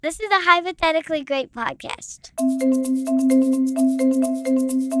This is a Hypothetically Great podcast.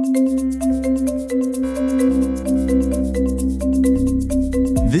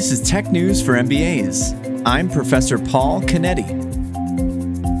 This is Tech News for MBAs. I'm Professor Paul Canetti.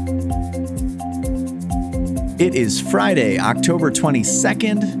 It is Friday, October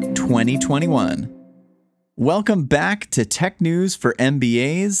 22nd, 2021. Welcome back to Tech News for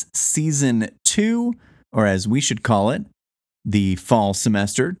MBAs, Season 2, or as we should call it, the fall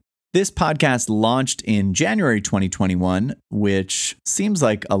semester. This podcast launched in January 2021, which seems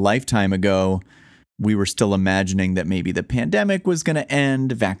like a lifetime ago. We were still imagining that maybe the pandemic was going to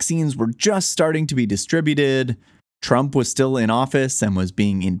end. Vaccines were just starting to be distributed. Trump was still in office and was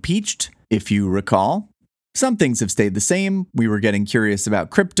being impeached, if you recall. Some things have stayed the same. We were getting curious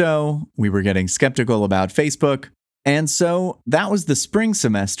about crypto. We were getting skeptical about Facebook. And so that was the spring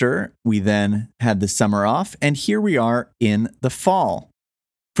semester. We then had the summer off, and here we are in the fall.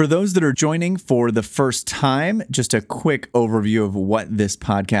 For those that are joining for the first time, just a quick overview of what this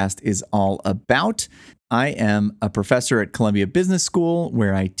podcast is all about. I am a professor at Columbia Business School,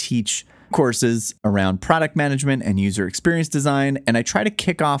 where I teach courses around product management and user experience design, and I try to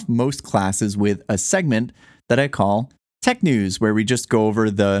kick off most classes with a segment that I call Tech News, where we just go over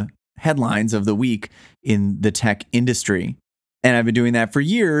the headlines of the week in the tech industry. And I've been doing that for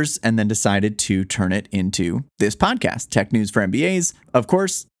years and then decided to turn it into this podcast, Tech News for MBAs. Of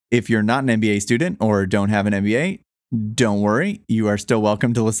course, if you're not an MBA student or don't have an MBA, don't worry. You are still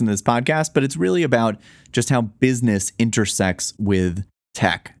welcome to listen to this podcast, but it's really about just how business intersects with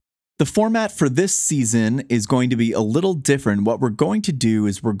tech. The format for this season is going to be a little different. What we're going to do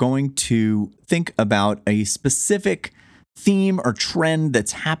is we're going to think about a specific theme or trend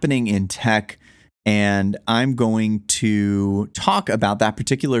that's happening in tech, and I'm going to talk about that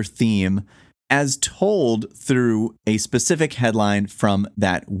particular theme as told through a specific headline from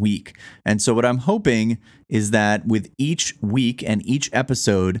that week. And so what I'm hoping is that with each week and each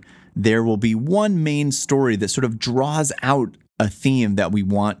episode, there will be one main story that sort of draws out a theme that we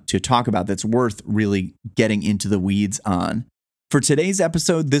want to talk about that's worth really getting into the weeds on. For today's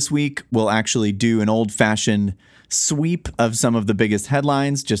episode this week, we'll actually do an old-fashioned sweep of some of the biggest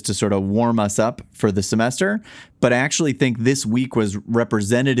headlines just to sort of warm us up for the semester. But I actually think this week was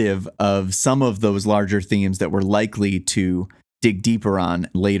representative of some of those larger themes that we're likely to dig deeper on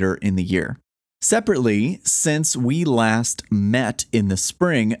later in the year. Separately, since we last met in the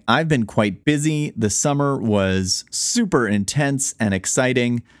spring, I've been quite busy. The summer was super intense and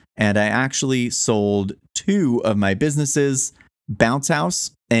exciting, and I actually sold 2 of my businesses, Bounce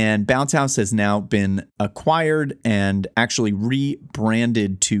House, and Bounce House has now been acquired and actually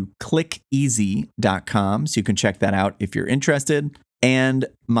rebranded to clickeasy.com, so you can check that out if you're interested. And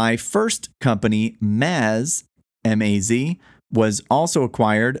my first company, Maz, M-A-Z, was also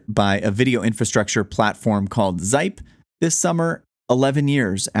acquired by a video infrastructure platform called Zype this summer, 11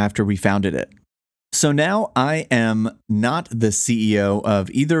 years after we founded it. So now I am not the CEO of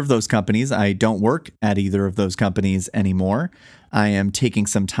either of those companies. I don't work at either of those companies anymore. I am taking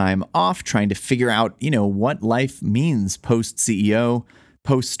some time off trying to figure out, what life means post-CEO,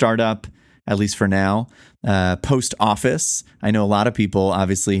 post-startup, at least for now, post-office. I know a lot of people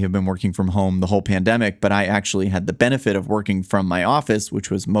obviously have been working from home the whole pandemic, but I actually had the benefit of working from my office, which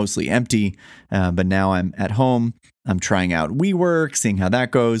was mostly empty. But now I'm at home. I'm trying out WeWork, seeing how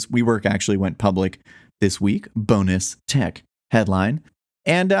that goes. WeWork actually went public this week. Bonus tech headline.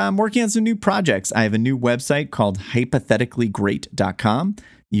 And I'm working on some new projects. I have a new website called hypotheticallygreat.com.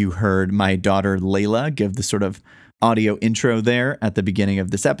 You heard my daughter Layla give the sort of audio intro there at the beginning of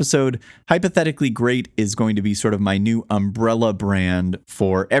this episode. Hypothetically Great is going to be sort of my new umbrella brand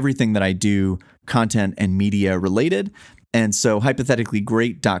for everything that I do, content and media related. And so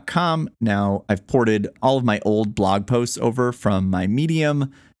hypotheticallygreat.com, now I've ported all of my old blog posts over from my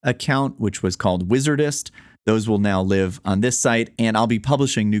Medium account, which was called Wizardist. Those will now live on this site, and I'll be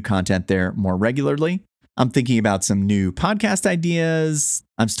publishing new content there more regularly. I'm thinking about some new podcast ideas.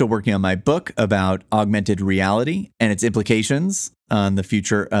 I'm still working on my book about augmented reality and its implications on the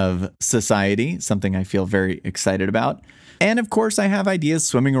future of society, something I feel very excited about. And of course, I have ideas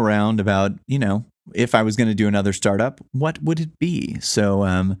swimming around about, if I was going to do another startup, what would it be? So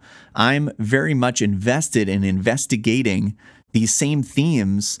I'm very much invested in investigating these same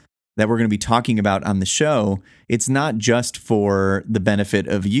themes that we're going to be talking about on the show. It's not just for the benefit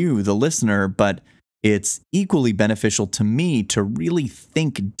of you, the listener, but it's equally beneficial to me to really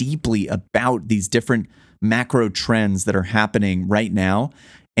think deeply about these different macro trends that are happening right now.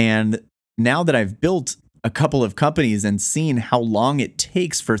 And now that I've built a couple of companies and seen how long it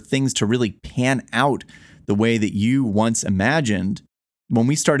takes for things to really pan out the way that you once imagined, When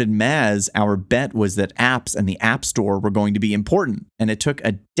we started Maz, our bet was that apps and the App Store were going to be important. And it took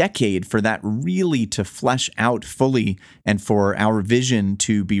a decade for that really to flesh out fully and for our vision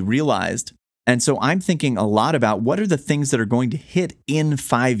to be realized. And so I'm thinking a lot about what are the things that are going to hit in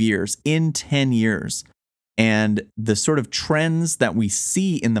 5 years, in 10 years. And the sort of trends that we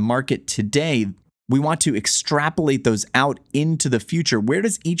see in the market today, we want to extrapolate those out into the future. Where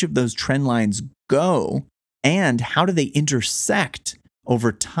does each of those trend lines go? And how do they intersect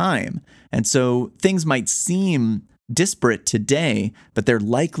over time? And so things might seem disparate today, but they're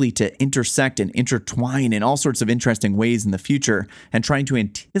likely to intersect and intertwine in all sorts of interesting ways in the future. And trying to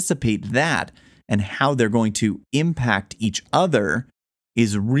anticipate that and how they're going to impact each other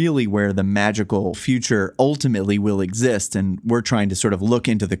is really where the magical future ultimately will exist. And we're trying to sort of look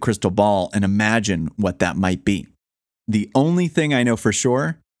into the crystal ball and imagine what that might be. The only thing I know for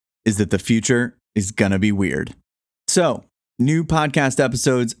sure is that the future is going to be weird. So, new podcast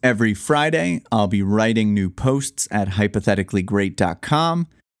episodes every Friday. I'll be writing new posts at hypotheticallygreat.com.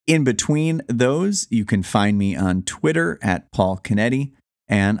 In between those, you can find me on Twitter at Paul Canetti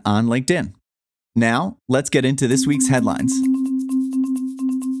and on LinkedIn. Now, let's get into this week's headlines.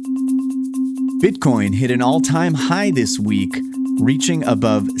 Bitcoin hit an all-time high this week, reaching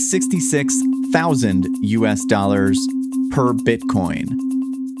above $66,000 per Bitcoin.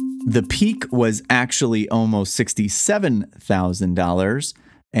 The peak was actually almost $67,000.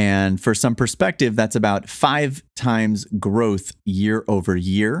 And for some perspective, that's about 5 times growth year over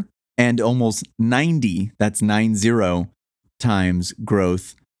year, and almost 90 times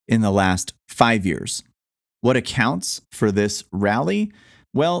growth in the last 5 years. What accounts for this rally?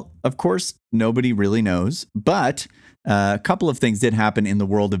 Well, of course, nobody really knows, but a couple of things did happen in the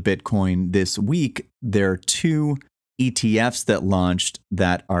world of Bitcoin this week. There are 2 ETFs that launched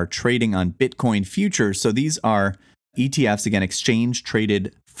that are trading on Bitcoin futures. So these are ETFs, again,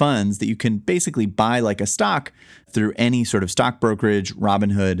 exchange-traded funds that you can basically buy like a stock through any sort of stock brokerage,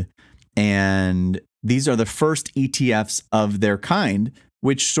 Robinhood. And these are the first ETFs of their kind,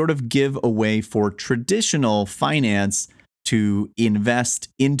 which sort of give a way for traditional finance to invest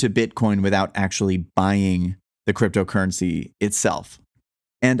into Bitcoin without actually buying the cryptocurrency itself.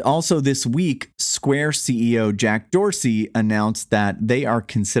 And also this week, Square CEO Jack Dorsey announced that they are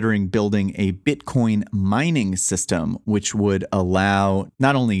considering building a Bitcoin mining system, which would allow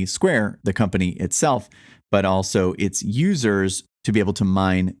not only Square, the company itself, but also its users to be able to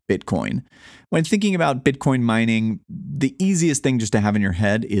mine Bitcoin. When thinking about Bitcoin mining, the easiest thing just to have in your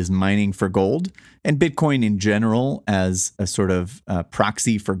head is mining for gold. And Bitcoin in general, as a sort of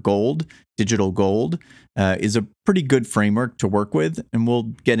proxy for gold, digital gold, is a pretty good framework to work with. And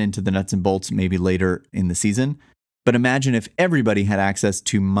we'll get into the nuts and bolts maybe later in the season. But imagine if everybody had access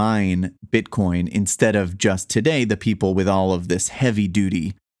to mine Bitcoin instead of just today, the people with all of this heavy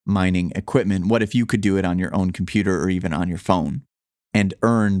duty mining equipment. What if you could do it on your own computer or even on your phone and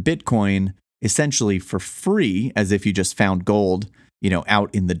earn Bitcoin essentially for free, as if you just found gold,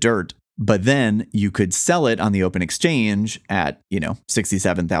 out in the dirt. But then you could sell it on the open exchange at,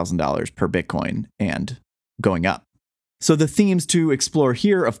 $67,000 per Bitcoin and going up. So the themes to explore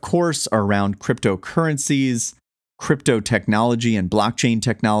here, of course, are around cryptocurrencies, crypto technology and blockchain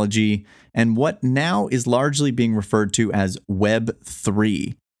technology, and what now is largely being referred to as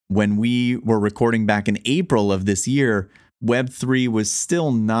Web3. When we were recording back in April of this year, Web3 was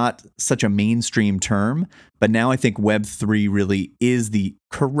still not such a mainstream term, but now I think Web3 really is the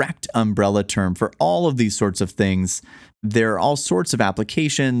correct umbrella term for all of these sorts of things. There are all sorts of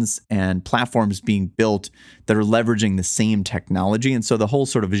applications and platforms being built that are leveraging the same technology. And so the whole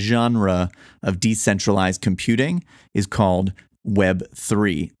sort of genre of decentralized computing is called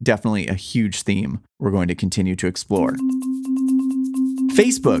Web3. Definitely a huge theme we're going to continue to explore.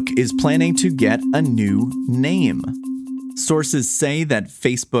 Facebook is planning to get a new name. Sources say that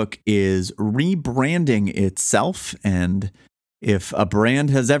Facebook is rebranding itself, and if a brand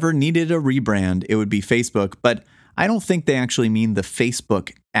has ever needed a rebrand, it would be Facebook. But I don't think they actually mean the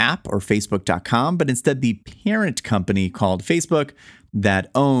Facebook app or Facebook.com, but instead the parent company called Facebook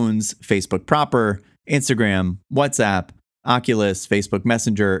that owns Facebook proper, Instagram, WhatsApp, Oculus, Facebook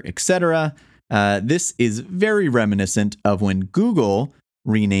Messenger, etc. This is very reminiscent of when Google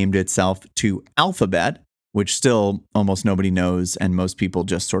renamed itself to Alphabet, which still almost nobody knows and most people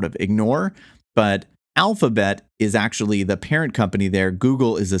just sort of ignore. But Alphabet is actually the parent company there.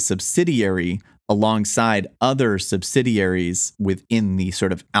 Google is a subsidiary alongside other subsidiaries within the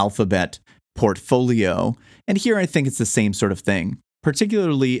sort of Alphabet portfolio. And here I think it's the same sort of thing.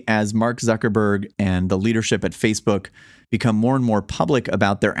 particularly as Mark Zuckerberg and the leadership at Facebook become more and more public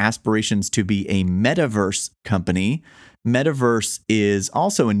about their aspirations to be a metaverse company. Metaverse is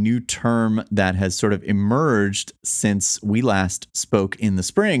also a new term that has sort of emerged since we last spoke in the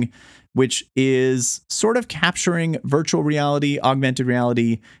spring, which is sort of capturing virtual reality, augmented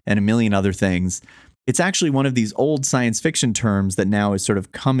reality, and a million other things. It's actually one of these old science fiction terms that now is sort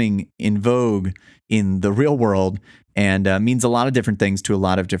of coming in vogue in the real world and means a lot of different things to a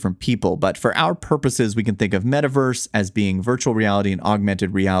lot of different people. But for our purposes, we can think of metaverse as being virtual reality and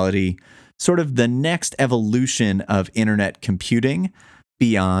augmented reality, sort of the next evolution of internet computing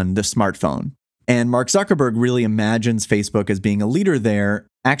beyond the smartphone. And Mark Zuckerberg really imagines Facebook as being a leader there.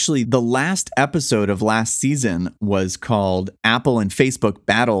 Actually, the last episode of last season was called Apple and Facebook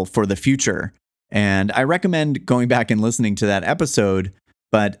Battle for the Future. And I recommend going back and listening to that episode,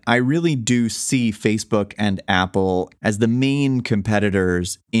 but I really do see Facebook and Apple as the main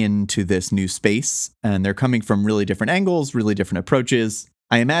competitors into this new space. And they're coming from really different angles, really different approaches.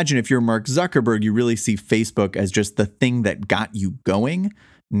 I imagine if you're Mark Zuckerberg, you really see Facebook as just the thing that got you going,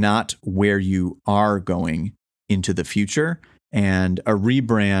 not where you are going into the future. And a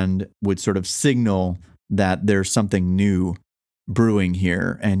rebrand would sort of signal that there's something new brewing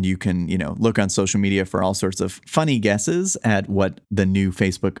here. And you can, look on social media for all sorts of funny guesses at what the new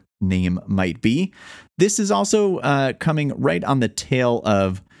Facebook name might be. This is also coming right on the tail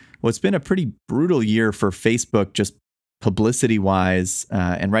of what's been a pretty brutal year for Facebook, just publicity-wise,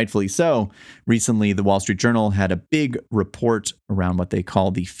 and rightfully so. Recently, the Wall Street Journal had a big report around what they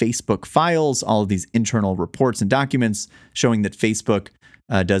call the Facebook files, all of these internal reports and documents showing that Facebook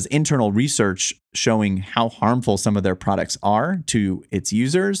does internal research showing how harmful some of their products are to its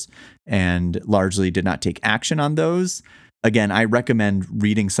users and largely did not take action on those. Again, I recommend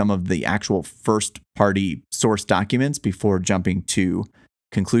reading some of the actual first-party source documents before jumping to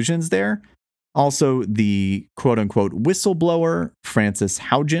conclusions there. Also, the quote-unquote whistleblower, Frances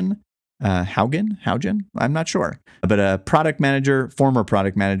Haugen, I'm not sure, but a former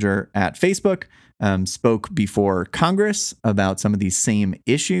product manager at Facebook, spoke before Congress about some of these same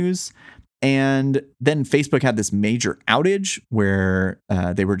issues. And then Facebook had this major outage where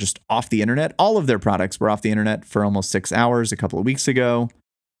they were just off the internet. All of their products were off the internet for almost 6 hours a couple of weeks ago.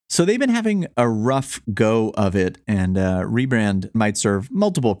 So they've been having a rough go of it, and rebrand might serve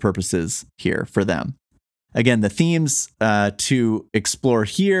multiple purposes here for them. Again, the themes to explore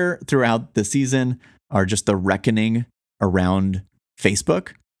here throughout the season are just the reckoning around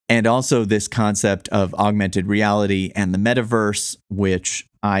Facebook, and also this concept of augmented reality and the metaverse, which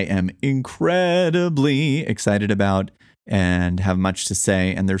I am incredibly excited about and have much to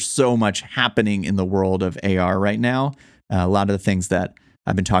say. And there's so much happening in the world of AR right now. A lot of the things that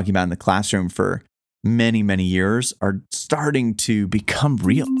I've been talking about in the classroom for many, many years are starting to become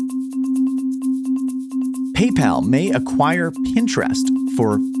real. PayPal may acquire Pinterest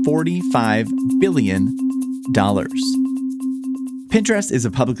for $45 billion. Pinterest is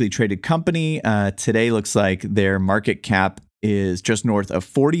a publicly traded company. Today looks like their market cap is just north of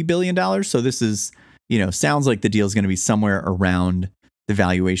 $40 billion. So this is, sounds like the deal is going to be somewhere around the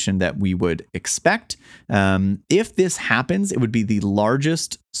valuation that we would expect. If this happens, it would be the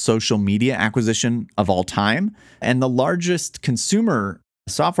largest social media acquisition of all time and the largest consumer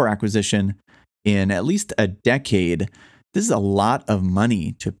software acquisition in at least a decade. This is a lot of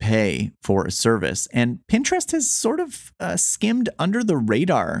money to pay for a service. And Pinterest has sort of skimmed under the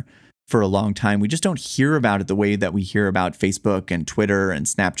radar for a long time. We just don't hear about it the way that we hear about Facebook and Twitter and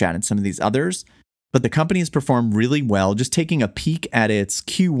Snapchat and some of these others. But the company has performed really well. Just taking a peek at its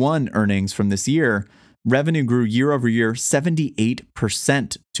Q1 earnings from this year, revenue grew year over year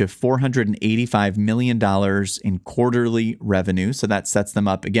 78% to $485 million in quarterly revenue. So that sets them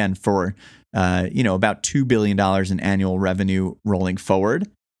up again for about $2 billion in annual revenue rolling forward.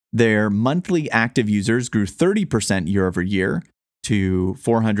 Their monthly active users grew 30% year over year to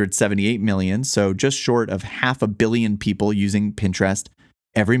 478 million. So just short of 500 million people using Pinterest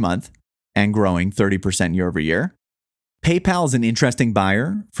every month and growing 30% year over year. PayPal is an interesting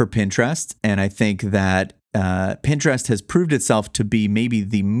buyer for Pinterest. And I think that Pinterest has proved itself to be maybe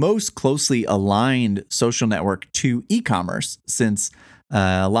the most closely aligned social network to e-commerce, since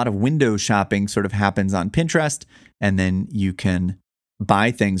a lot of window shopping sort of happens on Pinterest, and then you can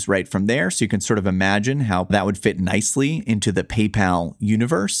buy things right from there. So you can sort of imagine how that would fit nicely into the PayPal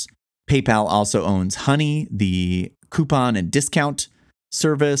universe. PayPal also owns Honey, the coupon and discount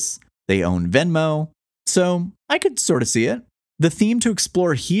service. They own Venmo. So I could sort of see it. The theme to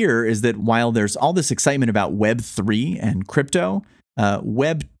explore here is that while there's all this excitement about Web3 and crypto,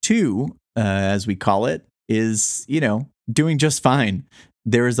 Web2, as we call it, is, doing just fine.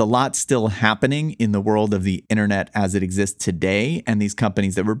 There is a lot still happening in the world of the internet as it exists today, and these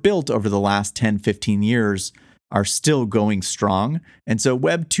companies that were built over the last 10, 15 years are still going strong. And so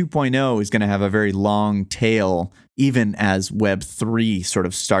Web 2.0 is going to have a very long tail, even as Web 3 sort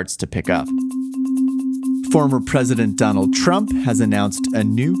of starts to pick up. Former President Donald Trump has announced a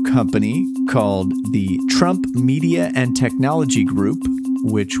new company called the Trump Media and Technology Group,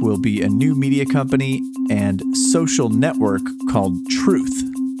 which will be a new media company and social network called Truth.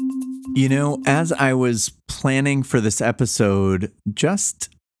 You know, as I was planning for this episode just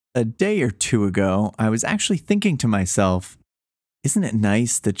a day or two ago, I was actually thinking to myself, isn't it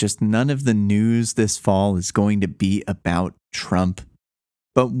nice that just none of the news this fall is going to be about Trump?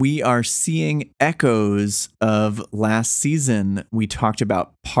 But we are seeing echoes of last season. We talked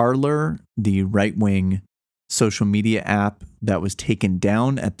about Parler, the right-wing social media app that was taken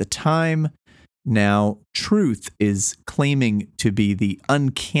down at the time. Now, Truth is claiming to be the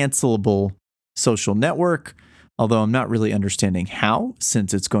uncancelable social network, although I'm not really understanding how,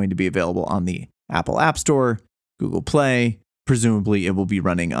 since it's going to be available on the Apple App Store, Google Play. Presumably, it will be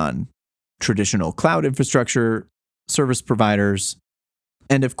running on traditional cloud infrastructure, service providers.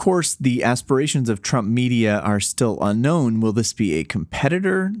 And of course, the aspirations of Trump Media are still unknown. Will this be a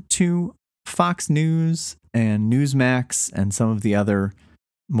competitor to Fox News and Newsmax and some of the other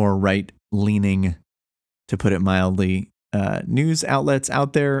more right-leaning, to put it mildly, news outlets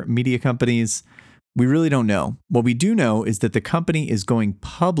out there, media companies? We really don't know. What we do know is that the company is going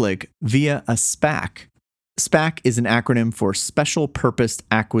public via a SPAC. SPAC is an acronym for Special Purpose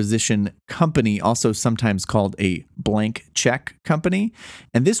Acquisition Company, also sometimes called a blank check company.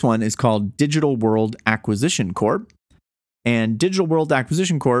 And this one is called Digital World Acquisition Corp. And Digital World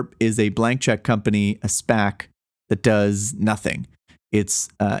Acquisition Corp is a blank check company, a SPAC, that does nothing. It's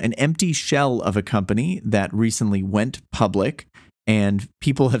an empty shell of a company that recently went public, and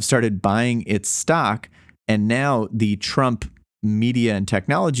people have started buying its stock. And now the Trump Media and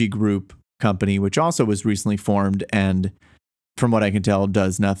Technology Group company, which also was recently formed and, from what I can tell,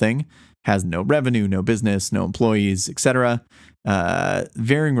 does nothing, has no revenue, no business, no employees, etc.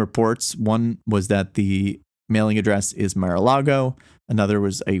 Varying reports. One was that the mailing address is Mar-a-Lago. Another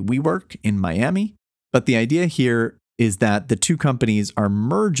was a WeWork in Miami. But the idea here is that the two companies are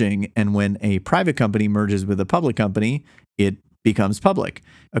merging, and when a private company merges with a public company, it becomes public.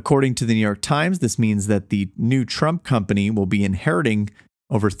 According to the New York Times, this means that the new Trump company will be inheriting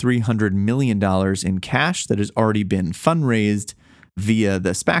over $300 million in cash that has already been fundraised via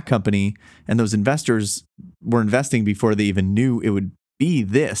the SPAC company. And those investors were investing before they even knew it would be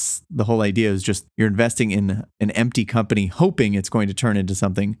this. The whole idea is just you're investing in an empty company, hoping it's going to turn into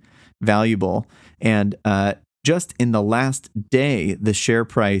something valuable. And just in the last day, the share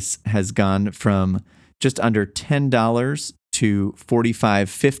price has gone from just under $10 to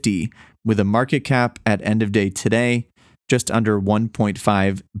 $45.50, with a market cap at end of day today just under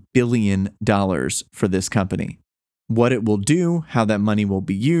 $1.5 billion for this company. What it will do, how that money will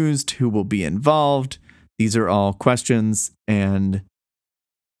be used, who will be involved, these are all questions, and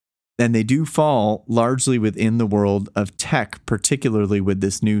they do fall largely within the world of tech, particularly with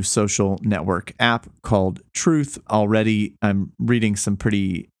this new social network app called Truth. Already, I'm reading some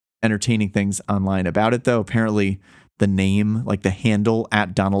pretty entertaining things online about it, though. Apparently, the name, like the handle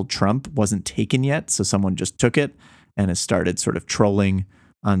at Donald Trump, wasn't taken yet, so someone just took it and has started sort of trolling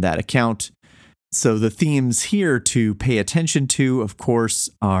on that account. So the themes here to pay attention to, of course,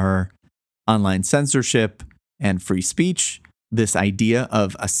 are online censorship and free speech, this idea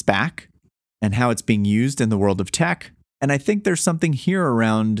of a SPAC and how it's being used in the world of tech. And I think there's something here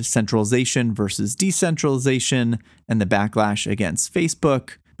around centralization versus decentralization and the backlash against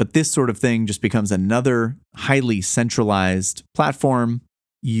Facebook. But this sort of thing just becomes another highly centralized platform.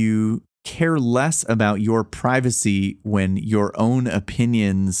 You care less about your privacy when your own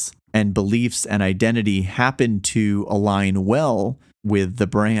opinions and beliefs and identity happen to align well with the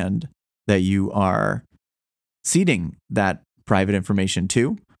brand that you are ceding that private information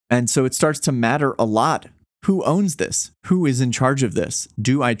to. And so it starts to matter a lot. Who owns this? Who is in charge of this?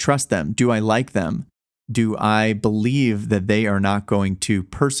 Do I trust them? Do I like them? Do I believe that they are not going to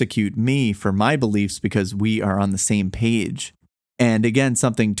persecute me for my beliefs because we are on the same page? And again,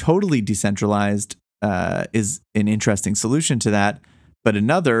 something totally decentralized is an interesting solution to that. But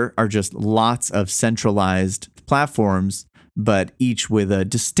another are just lots of centralized platforms, but each with a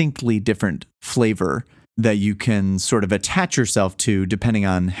distinctly different flavor that you can sort of attach yourself to depending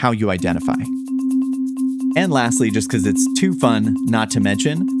on how you identify. And lastly, just because it's too fun not to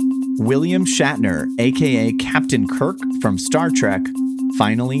mention, William Shatner, aka Captain Kirk from Star Trek,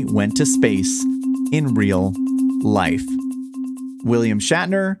 finally went to space in real life. William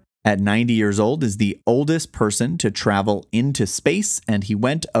Shatner, at 90 years old, is the oldest person to travel into space, and he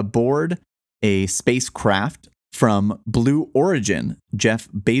went aboard a spacecraft from Blue Origin, Jeff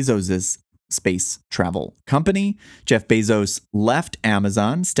Bezos' space travel company. Jeff Bezos left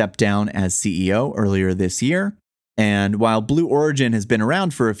Amazon, stepped down as CEO earlier this year. And while Blue Origin has been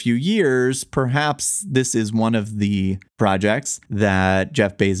around for a few years, perhaps this is one of the projects that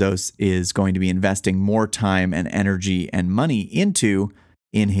Jeff Bezos is going to be investing more time and energy and money into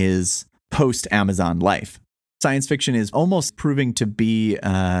in his post-Amazon life. Science fiction is almost proving to be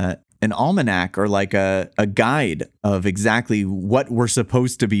an almanac or like a guide of exactly what we're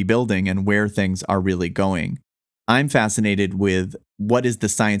supposed to be building and where things are really going. I'm fascinated with what is the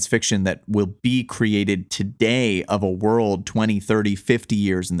science fiction that will be created today of a world 20, 30, 50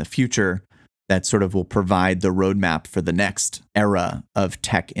 years in the future that sort of will provide the roadmap for the next era of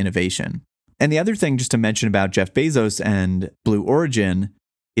tech innovation. And the other thing just to mention about Jeff Bezos and Blue Origin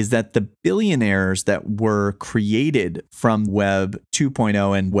is that the billionaires that were created from Web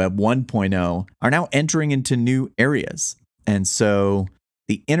 2.0 and Web 1.0 are now entering into new areas. And so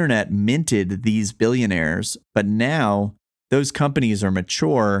the internet minted these billionaires, but now those companies are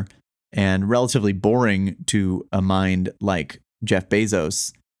mature and relatively boring to a mind like Jeff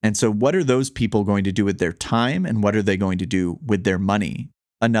Bezos. And so what are those people going to do with their time, and what are they going to do with their money?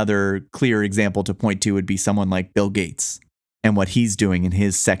 Another clear example to point to would be someone like Bill Gates and what he's doing in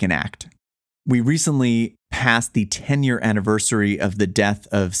his second act. We recently passed the 10-year anniversary of the death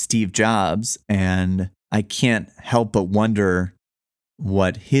of Steve Jobs, and I can't help but wonder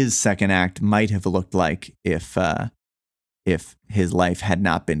what his second act might have looked like if his life had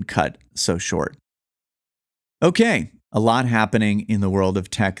not been cut so short. Okay, a lot happening in the world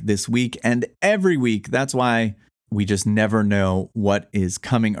of tech this week and every week. That's why we just never know what is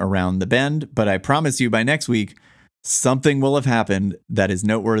coming around the bend. But I promise you by next week, something will have happened that is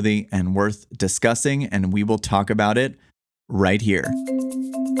noteworthy and worth discussing, and we will talk about it right here.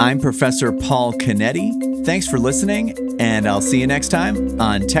 I'm Professor Paul Canetti. Thanks for listening, and I'll see you next time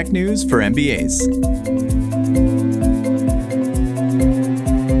on Tech News for MBAs.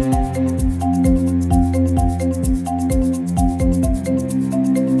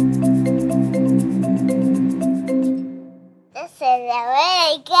 This is a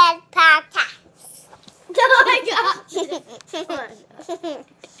really good podcast. Oh my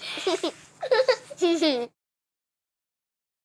god!